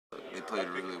played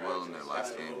really well in their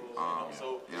last game.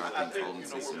 I think holding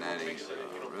Cincinnati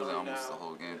really almost the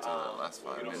whole game until the last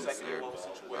 5 minutes there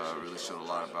really showed a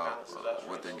lot about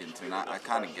what they're getting to. And I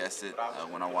kind of guessed it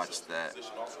when I watched that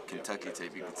Kentucky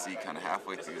tape. You could see kind of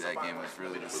halfway through that game it was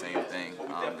really the same thing.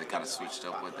 They kind of switched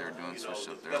up what they were doing, switched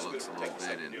up their looks a little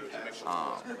bit, and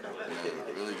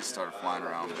really just started flying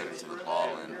around better to the ball,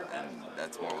 and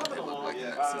that's more what they look like in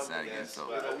that Cincinnati game. So,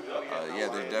 yeah,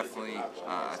 they're definitely,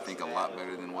 I think, a lot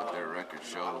better than what their record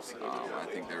shows. I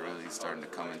think they're really starting to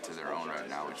come into their own right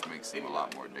now, which makes them a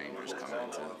lot more dangerous coming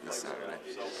into this Saturday.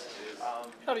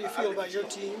 How do you feel about your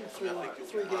team through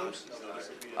 3 games?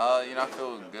 I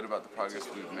feel good about the progress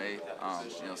we've made.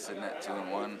 Sitting at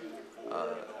 2-1,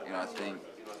 I think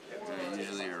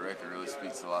usually your record really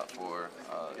speaks a lot for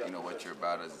what you're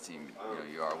about as a team.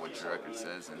 You are what your record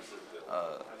says,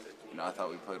 and I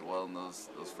thought we played well in those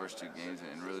first 2 games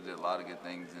and really did a lot of good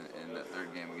things in that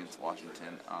 3rd game against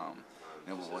Washington.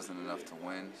 It wasn't enough to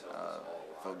win.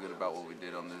 Felt good about what we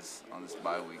did on this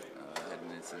bye week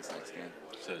heading into this next game.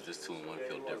 So does this 2-1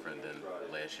 feel different than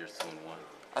last year's 2-1?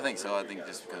 I think so. I think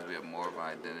just because we have more of an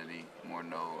identity, more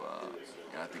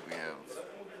I think we have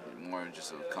more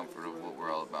just a comfort of what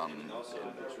we're all about and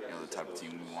the type of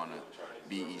team we want to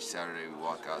be each Saturday we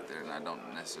walk out there, and I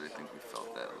don't necessarily think we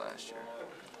felt that last year.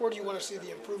 Where do you want to see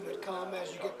the improvement come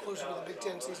as you get closer to the Big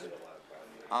Ten season?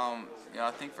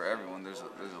 I think for everyone there's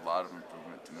a lot of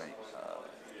improvement to make.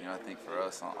 I think for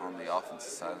us on the offensive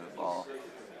side of the ball,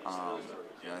 I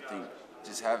think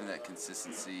just having that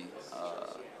consistency,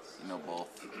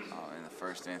 both in the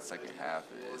first and second half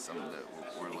is something that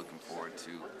we're looking forward to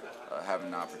having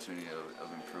an opportunity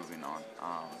of improving on.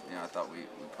 I thought we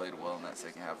played well in that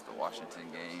second half of the Washington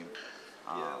game.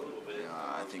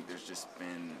 I think there's just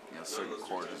been certain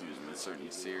quarters and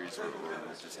certain series where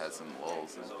we've just had some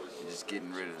lulls, and just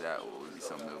getting rid of that would be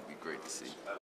something that would be great to see.